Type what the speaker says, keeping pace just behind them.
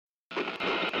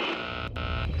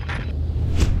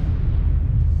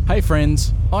Hey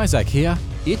friends, Isaac here.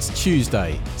 It's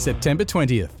Tuesday, September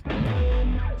 20th.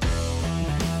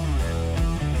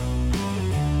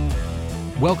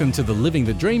 Welcome to the Living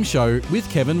the Dream Show with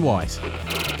Kevin White.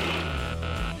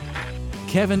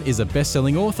 Kevin is a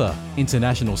best-selling author,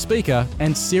 international speaker,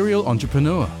 and serial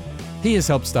entrepreneur. He has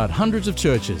helped start hundreds of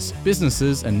churches,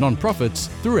 businesses, and non-profits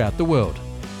throughout the world.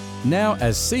 Now,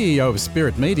 as CEO of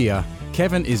Spirit Media,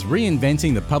 Kevin is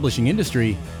reinventing the publishing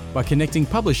industry by connecting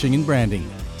publishing and branding,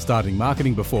 starting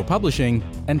marketing before publishing,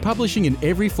 and publishing in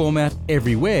every format,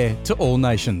 everywhere, to all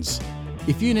nations.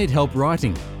 If you need help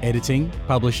writing, editing,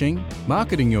 publishing,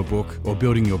 marketing your book, or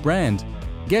building your brand,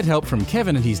 get help from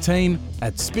Kevin and his team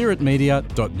at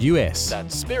spiritmedia.us.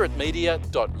 That's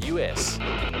spiritmedia.us.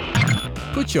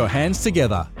 Put your hands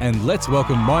together and let's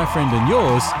welcome my friend and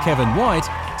yours, Kevin White,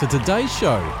 to today's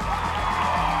show.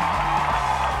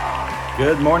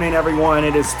 Good morning, everyone.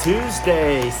 It is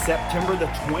Tuesday, September the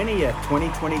 20th,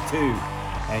 2022,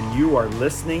 and you are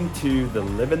listening to the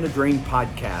Living the Dream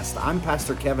podcast. I'm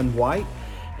Pastor Kevin White,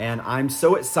 and I'm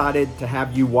so excited to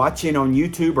have you watching on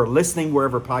YouTube or listening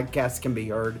wherever podcasts can be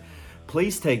heard.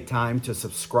 Please take time to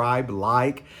subscribe,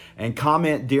 like, and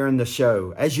comment during the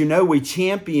show. As you know, we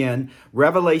champion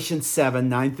Revelation 7,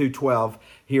 9 through 12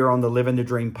 here on the Living the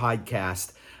Dream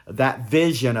podcast. That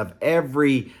vision of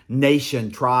every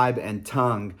nation, tribe, and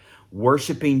tongue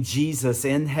worshiping Jesus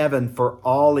in heaven for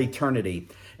all eternity.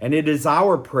 And it is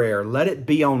our prayer, let it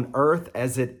be on earth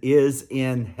as it is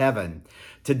in heaven.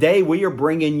 Today, we are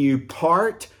bringing you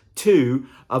part 2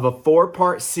 of a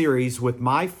 4-part series with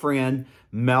my friend,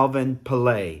 Melvin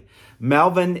Pillay.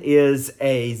 Melvin is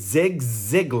a Zig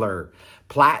Ziglar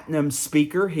platinum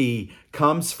speaker. He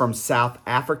comes from South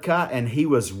Africa, and he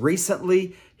was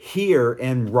recently here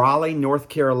in Raleigh, North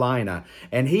Carolina,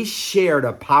 and he shared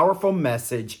a powerful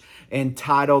message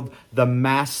entitled The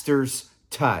Master's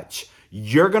Touch.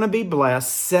 You're going to be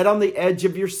blessed. Sit on the edge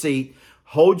of your seat,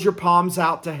 hold your palms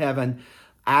out to heaven,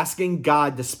 asking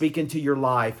God to speak into your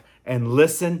life, and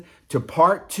listen to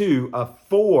part 2 of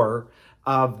 4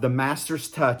 of The Master's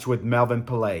Touch with Melvin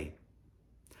Pillay.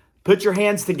 Put your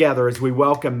hands together as we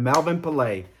welcome Melvin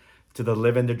Pillay to the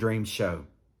Living the Dream show.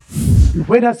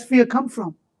 Where does fear come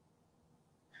from?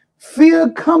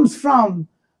 Fear comes from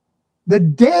the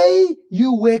day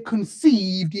you were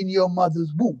conceived in your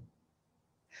mother's womb.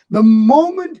 The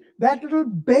moment that little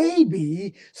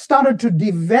baby started to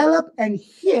develop and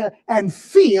hear and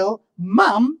feel,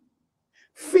 Mom,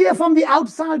 fear from the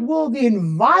outside world, the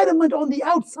environment on the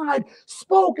outside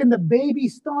spoke, and the baby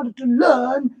started to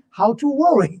learn how to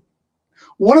worry.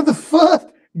 One of the first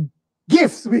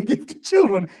gifts we give to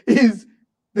children is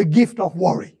the gift of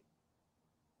worry.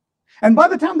 And by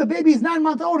the time the baby is 9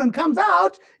 months old and comes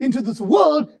out into this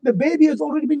world, the baby has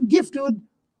already been gifted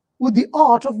with the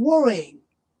art of worrying.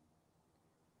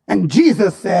 And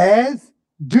Jesus says,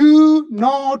 do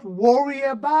not worry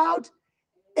about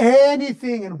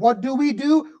anything. And what do?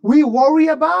 We worry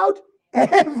about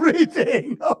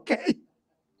everything, okay?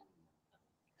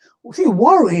 See,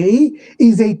 worry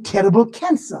is a terrible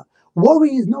cancer.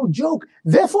 Worry is no joke.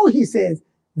 Therefore, he says,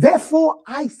 therefore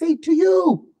I say to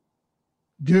you,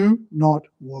 do not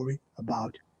worry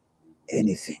about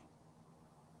anything.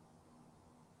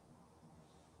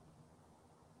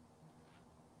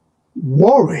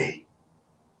 Worry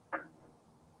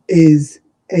is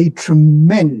a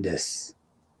tremendous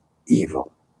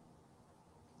evil.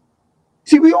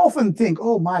 See, we often think,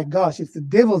 oh my gosh, it's the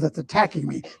devil that's attacking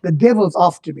me. The devil's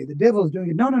after me. The devil's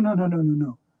doing it.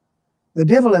 No. The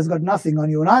devil has got nothing on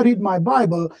you. When I read my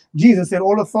Bible, Jesus said,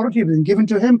 all authority has been given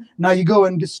to him. Now you go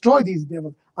and destroy these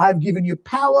devils. I've given you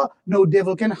power. No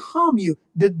devil can harm you.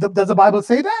 Does the Bible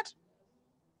say that?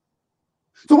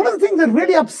 So one of the things that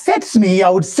really upsets me, I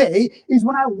would say, is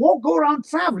when I go around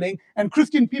traveling and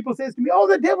Christian people says to me, oh,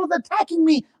 the devil's attacking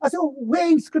me. I say, oh, where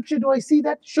in scripture do I see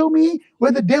that? Show me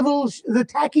where the devil is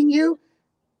attacking you.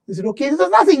 They said, okay, there's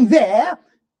nothing there.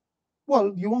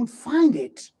 Well, you won't find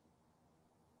it.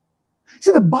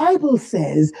 So the Bible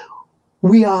says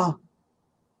we are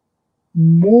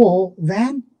more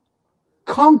than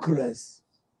conquerors.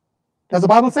 Does the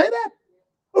Bible say that?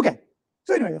 Okay.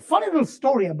 So anyway, a funny little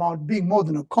story about being more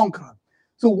than a conqueror.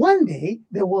 So one day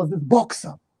there was this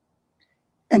boxer,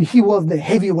 and he was the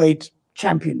heavyweight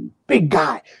champion, big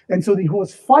guy. And so he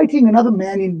was fighting another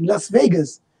man in Las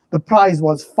Vegas. The prize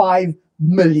was $5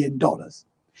 million.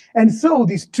 And so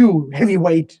these two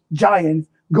heavyweight giants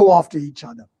go after each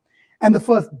other. And the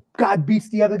first guy beats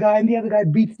the other guy, and the other guy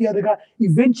beats the other guy.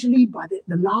 Eventually, by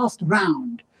the last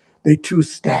round, they two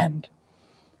stand.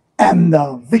 And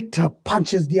the victor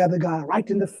punches the other guy right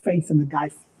in the face, and the guy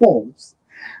falls.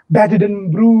 Battered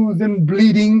and bruised and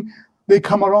bleeding, They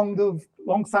come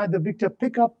alongside the victor,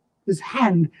 pick up his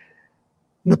hand,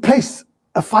 and place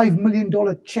a $5 million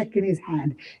check in his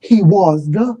hand. He was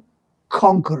the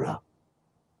conqueror.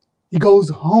 He goes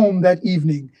home that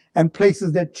evening and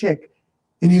places that check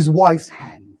in his wife's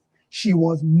hand. She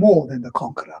was more than the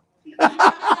conqueror.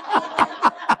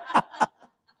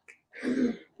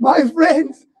 My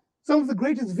friends, some of the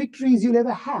greatest victories you'll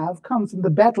ever have comes from the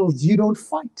battles you don't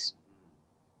fight.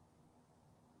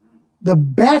 The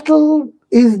battle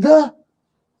is the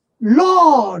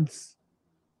Lord's.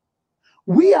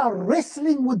 We are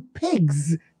wrestling with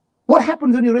pigs. What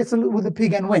happens when you wrestle with a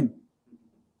pig and win?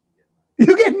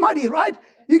 You get muddy, right?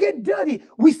 You get dirty.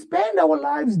 We spend our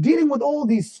lives dealing with all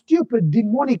these stupid,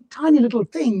 demonic, tiny little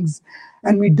things,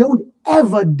 and we don't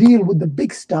ever deal with the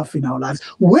big stuff in our lives.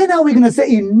 When are we going to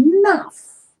say enough?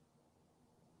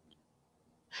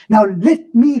 Now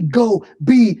let me go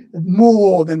be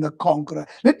more than the conqueror.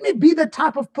 Let me be the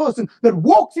type of person that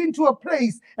walks into a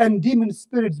place and demon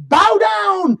spirits bow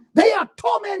down. They are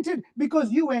tormented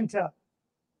because you enter.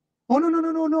 Oh,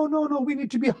 no. We need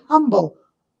to be humble.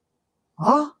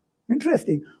 Ah,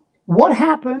 interesting. What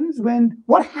happened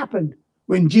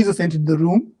when Jesus entered the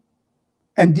room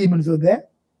and demons were there?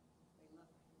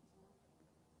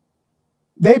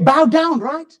 They bowed down,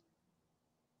 right?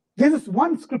 There's this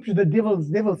one scripture the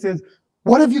devil says,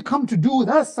 "What have you come to do with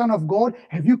us, Son of God?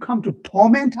 Have you come to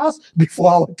torment us before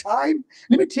our time?"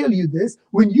 Let me tell you this.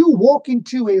 When you walk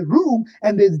into a room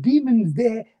and there's demons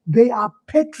there, they are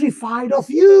petrified of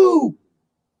you.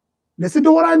 Listen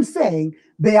to what I'm saying.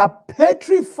 They are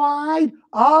petrified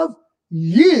of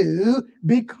you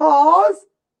because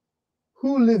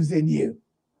who lives in you?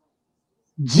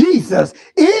 Jesus.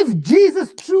 If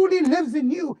Jesus truly lives in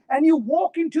you and you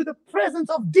walk into the presence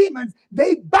of demons,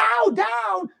 they bow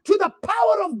down to the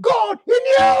power of God in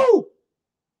you.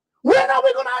 When are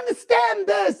we going to understand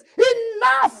this?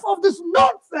 Enough of this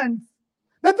nonsense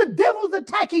that the devil's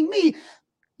attacking me.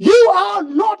 You are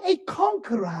not a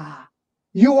conqueror.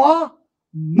 You are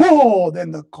more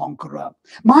than the conqueror.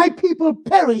 My people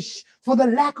perish for the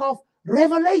lack of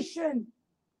revelation.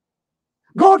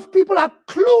 God's people are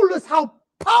clueless how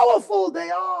powerful they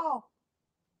are.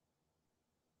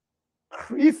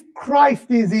 If Christ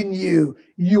is in you,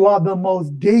 you are the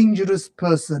most dangerous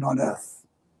person on earth.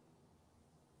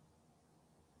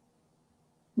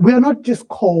 We are not just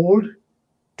called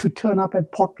to turn up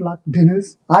at potluck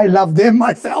dinners. I love them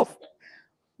myself.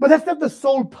 But that's not the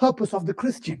sole purpose of the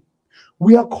Christian.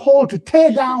 We are called to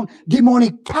tear down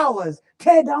demonic towers,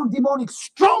 tear down demonic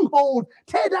strongholds,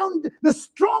 tear down the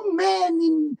strong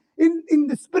man in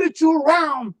the spiritual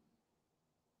realm.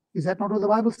 Is that not what the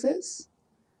Bible says?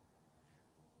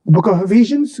 The book of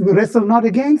Ephesians, we wrestle not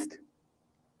against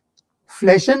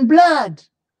flesh and blood.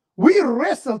 We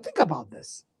wrestle, think about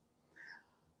this.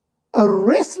 A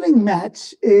wrestling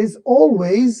match is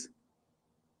always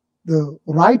the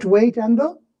right weight and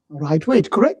the right weight,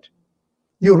 correct?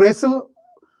 You wrestle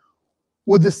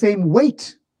with the same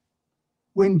weight.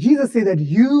 When Jesus said that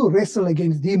you wrestle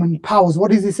against demon powers,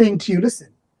 what is he saying to you?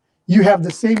 Listen, you have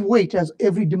the same weight as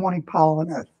every demonic power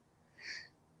on earth.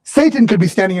 Satan could be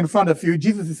standing in front of you.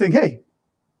 Jesus is saying, hey,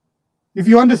 if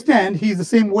you understand, he's the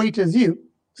same weight as you,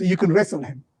 so you can wrestle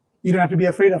him. You don't have to be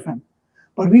afraid of him.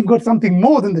 But we've got something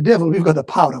more than the devil. We've got the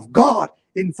power of God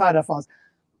inside of us.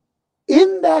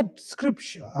 In that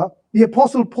scripture, the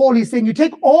Apostle Paul is saying, you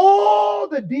take all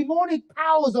the demonic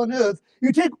powers on earth,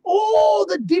 you take all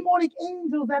the demonic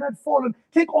angels that had fallen,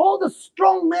 take all the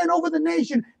strong men over the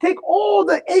nation, take all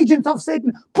the agents of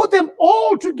Satan, put them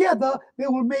all together, they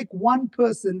will make one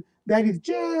person that is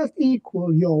just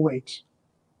equal your weight.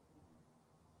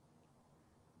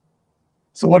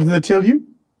 So what does it tell you?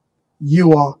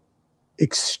 You are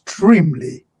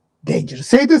extremely dangerous.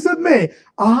 Say this with me.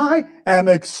 I am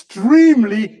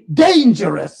extremely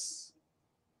dangerous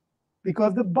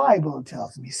because the Bible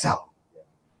tells me so.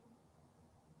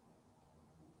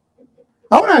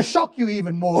 I want to shock you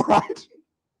even more, right?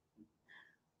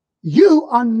 You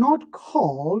are not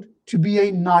called to be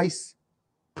a nice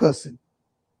person.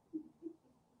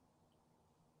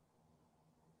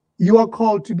 You are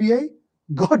called to be a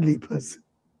godly person.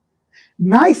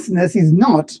 Niceness is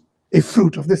not a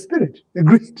fruit of the Spirit.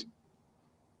 Agreed?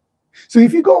 So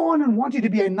if you go on and want you to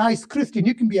be a nice Christian,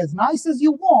 you can be as nice as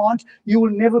you want, you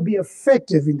will never be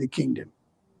effective in the kingdom.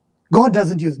 God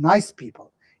doesn't use nice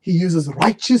people. He uses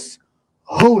righteous,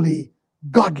 holy,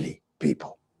 godly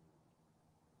people.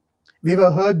 Have you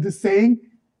ever heard the saying,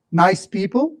 nice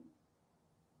people?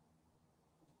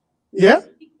 Yeah?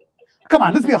 Come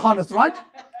on, let's be honest, right?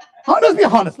 Let's be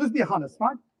honest,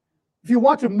 right? If you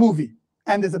watch a movie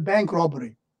and there's a bank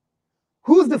robbery,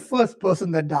 Who's the first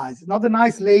person that dies? Not the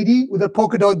nice lady with a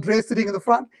polka dot dress sitting in the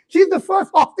front. She's the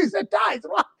first hostage that dies.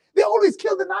 Right? They always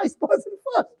kill the nice person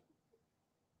first.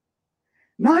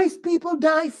 Nice people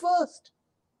die first.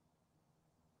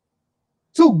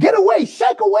 So get away,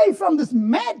 shake away from this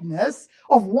madness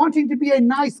of wanting to be a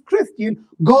nice Christian.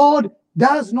 God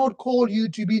does not call you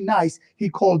to be nice. He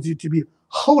calls you to be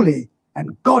holy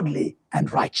and godly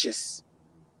and righteous.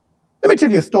 Let me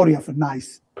tell you a story of a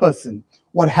nice person.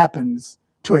 What happens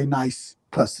to a nice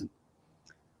person.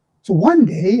 So one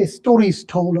day, a story is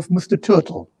told of Mr.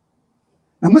 Turtle.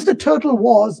 Now, Mr. Turtle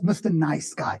was Mr.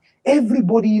 Nice Guy.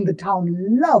 Everybody in the town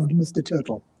loved Mr.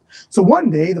 Turtle. So one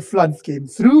day, the floods came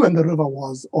through and the river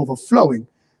was overflowing.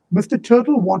 Mr.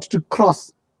 Turtle wanted to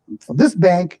cross from this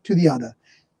bank to the other.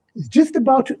 He's just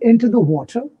about to enter the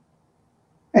water,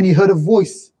 and he heard a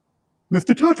voice.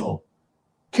 Mr. Turtle,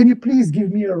 can you please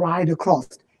give me a ride across?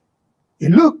 He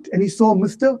looked and he saw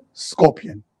Mr.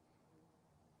 Scorpion.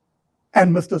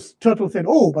 And Mr. Turtle said,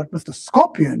 oh, but Mr.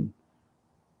 Scorpion,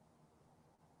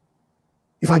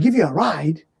 if I give you a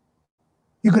ride,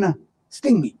 you're going to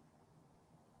sting me.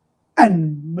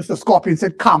 And Mr. Scorpion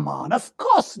said, come on, of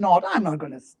course not. I'm not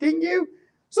going to sting you.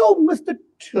 So Mr.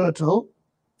 Turtle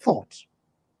thought,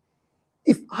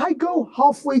 if I go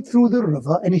halfway through the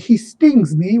river and he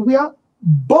stings me, we are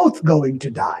both going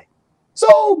to die.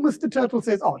 So Mr. Turtle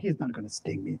says, oh, he's not going to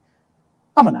sting me.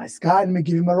 I'm a nice guy. Let me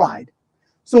give him a ride.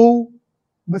 So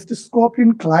Mr.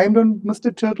 Scorpion climbed on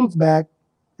Mr. Turtle's back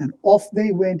and off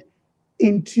they went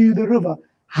into the river.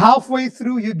 Halfway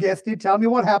through, you guessed it. Tell me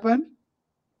what happened.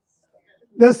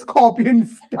 The scorpion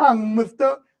stung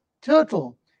Mr.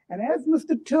 Turtle. And as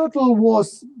Mr. Turtle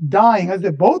was dying, as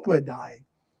they both were dying,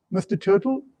 Mr.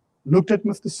 Turtle looked at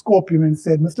Mr. Scorpion and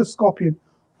said, Mr. Scorpion,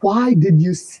 why did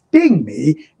you sting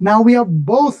me? Now we are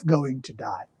both going to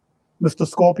die. Mr.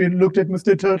 Scorpion looked at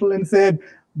Mr. Turtle and said,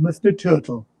 Mr.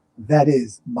 Turtle, that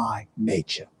is my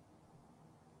nature.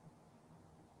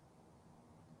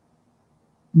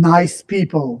 Nice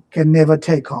people can never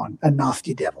take on a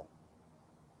nasty devil.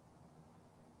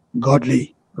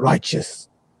 Godly, righteous,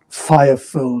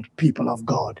 fire-filled people of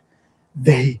God,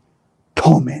 they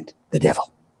torment the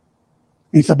devil.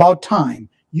 It's about time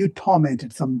you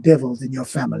tormented some devils in your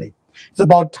family. It's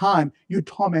about time you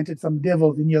tormented some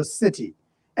devils in your city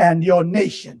and your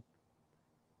nation.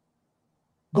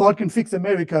 God can fix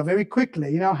America very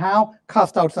quickly. You know how?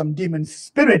 Cast out some demon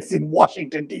spirits in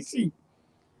Washington, D.C.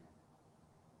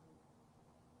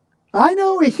 I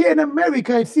know here in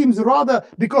America, it seems rather,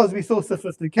 because we're so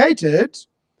sophisticated,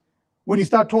 when you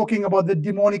start talking about the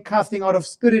demonic casting out of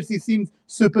spirits, it seems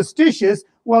superstitious.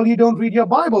 Well, you don't read your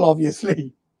Bible,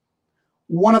 obviously.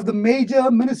 One of the major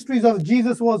ministries of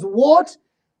Jesus was what?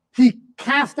 He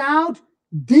cast out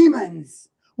demons.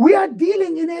 We are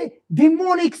dealing in a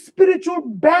demonic spiritual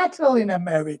battle in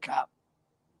America.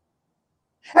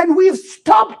 And we've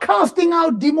stopped casting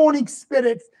out demonic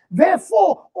spirits.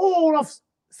 Therefore, all of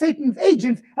Satan's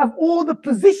agents have all the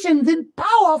positions in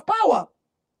power.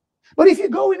 But if you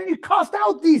go in and you cast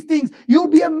out these things, you'll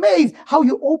be amazed how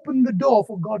you open the door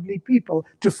for godly people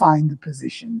to find the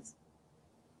positions.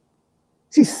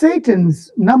 See, Satan's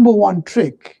number one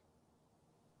trick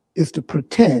is to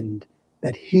pretend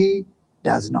that he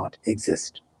does not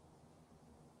exist.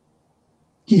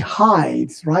 He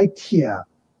hides right here.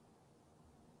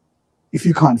 If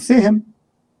you can't see him,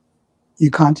 you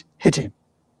can't hit him.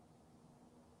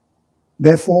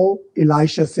 Therefore,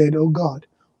 Elisha said, "Oh God,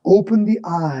 open the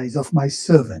eyes of my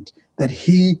servant that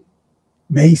he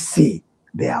may see.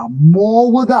 There are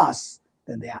more with us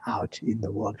than they are out in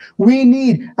the world." We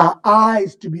need our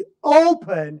eyes to be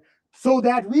open so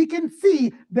that we can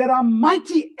see there are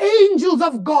mighty angels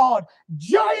of God,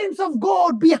 giants of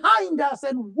God behind us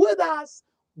and with us,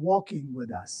 walking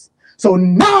with us. So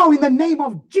now in the name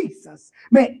of Jesus,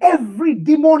 may every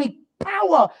demonic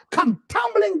power come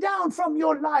tumbling down from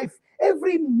your life.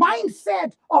 Every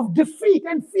mindset of defeat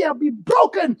and fear be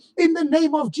broken in the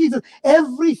name of Jesus.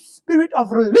 Every spirit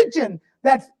of religion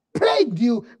that's plagued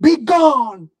you be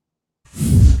gone.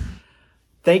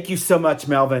 Thank you so much,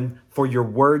 Melvin, for your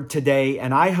word today.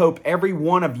 And I hope every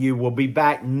one of you will be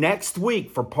back next week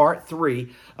for part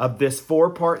 3 of this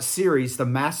 4-part series, The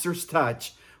Master's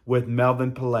Touch with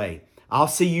Melvin Pillay. I'll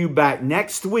see you back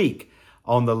next week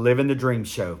on the Living the Dream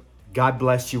Show. God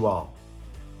bless you all.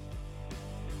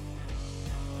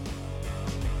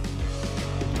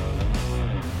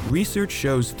 Research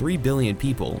shows 3 billion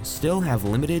people still have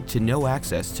limited to no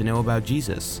access to know about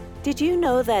Jesus. Did you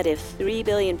know that if 3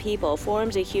 billion people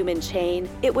formed a human chain,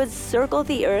 it would circle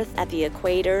the Earth at the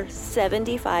equator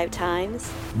 75 times?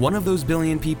 One of those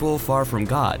billion people far from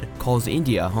God calls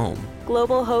India home.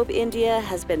 Global Hope India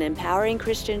has been empowering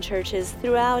Christian churches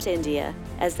throughout India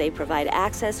as they provide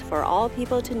access for all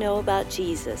people to know about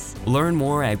Jesus. Learn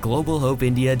more at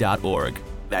globalhopeindia.org.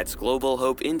 That's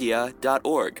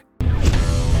globalhopeindia.org.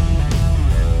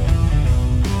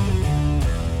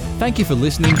 Thank you for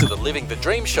listening to the Living the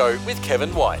Dream Show with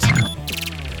Kevin White.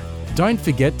 Don't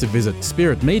forget to visit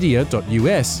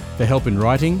spiritmedia.us for help in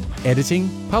writing,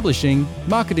 editing, publishing,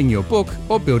 marketing your book,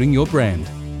 or building your brand.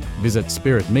 Visit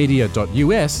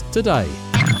spiritmedia.us today.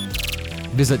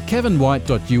 Visit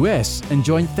kevinwhite.us and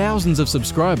join thousands of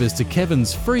subscribers to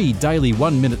Kevin's free daily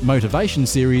 1-minute motivation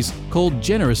series called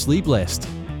Generously Blessed.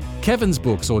 Kevin's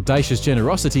books Audacious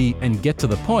Generosity and Get to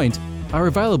the Point are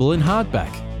available in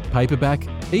hardback, paperback,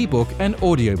 ebook and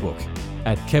audiobook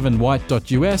at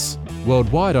kevinwhite.us,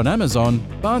 worldwide on Amazon,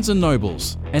 Barnes &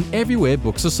 Nobles, and everywhere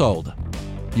books are sold.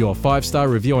 Your 5-star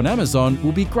review on Amazon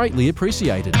will be greatly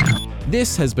appreciated.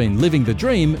 This has been Living the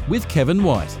Dream with Kevin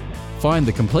White. Find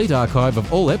the complete archive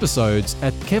of all episodes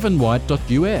at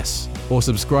kevinwhite.us or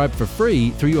subscribe for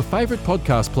free through your favourite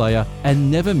podcast player and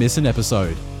never miss an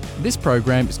episode. This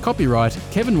program is copyright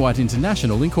Kevin White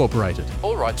International Incorporated.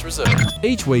 All rights reserved.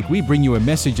 Each week we bring you a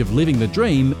message of living the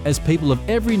dream as people of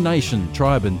every nation,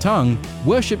 tribe and tongue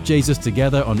worship Jesus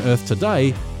together on earth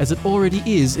today as it already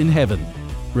is in heaven.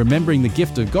 Remembering the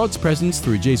gift of God's presence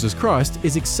through Jesus Christ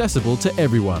is accessible to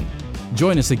everyone.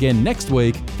 Join us again next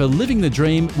week for Living the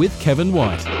Dream with Kevin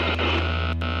White.